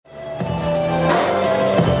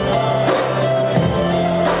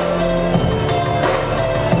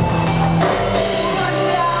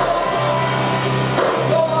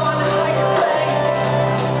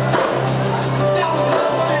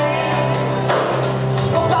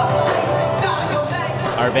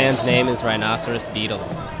Our band's name is Rhinoceros Beetle.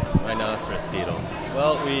 Rhinoceros Beetle.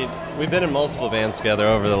 Well, we've been in multiple bands together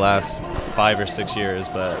over the last 5 or 6 years,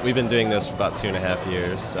 but we've been doing this for about 2.5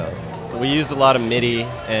 years. So we use a lot of MIDI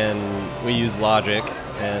and we use Logic,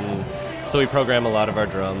 and so we program a lot of our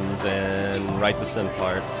drums and write the synth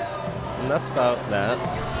parts, and that's about that.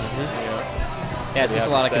 Yeah, it's just a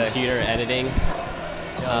lot of computer editing,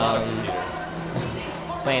 Yeah, a lot of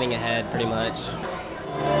computers. planning ahead pretty much.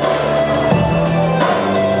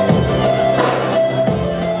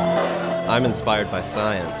 I'm inspired by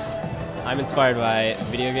science. I'm inspired by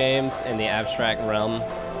video games and the abstract realm.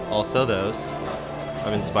 Also those.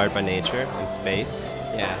 I'm inspired by nature and space,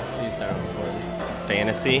 Yeah, these are important.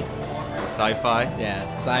 fantasy, and sci-fi. Yeah,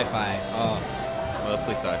 sci-fi. Oh,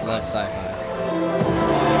 Mostly sci-fi. love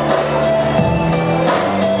sci-fi.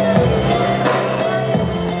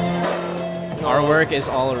 Our work is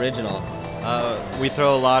all original. We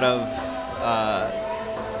throw a lot of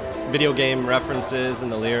video game references in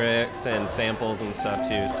the lyrics and samples and stuff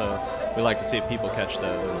too, so we like to see if people catch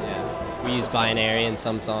those. Yeah, we use binary in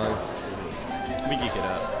some songs. We geek it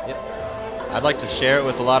up. Yep. I'd like to share it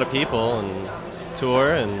with a lot of people and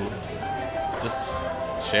tour and just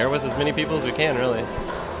share with as many people as we can, really.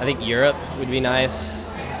 I think Europe would be nice.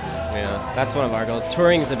 Yeah. That's one of our goals.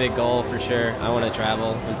 Touring is a big goal for sure. I want to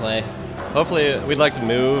travel and play. Hopefully, we'd like to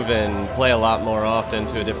move and play a lot more often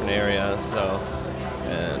to a different area. So,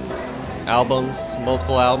 and albums,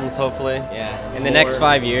 multiple albums, hopefully. Yeah, in the next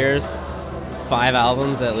 5 years, 5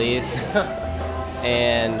 albums at least,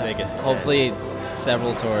 and Make it 10. hopefully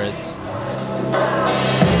several tours.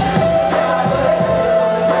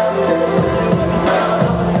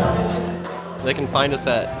 They can find us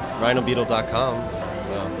at rhinobeetle.com.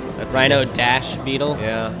 So that's Rhino-Beetle.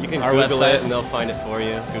 Yeah, you can Our Google website. it and they'll find it for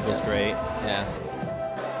you. Google's great. Yeah.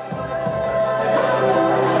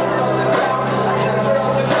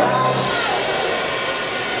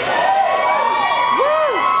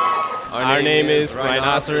 Our name is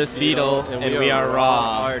Rhinoceros Beetle, and we are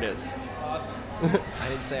raw. artists. I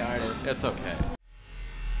didn't say artist. It's okay.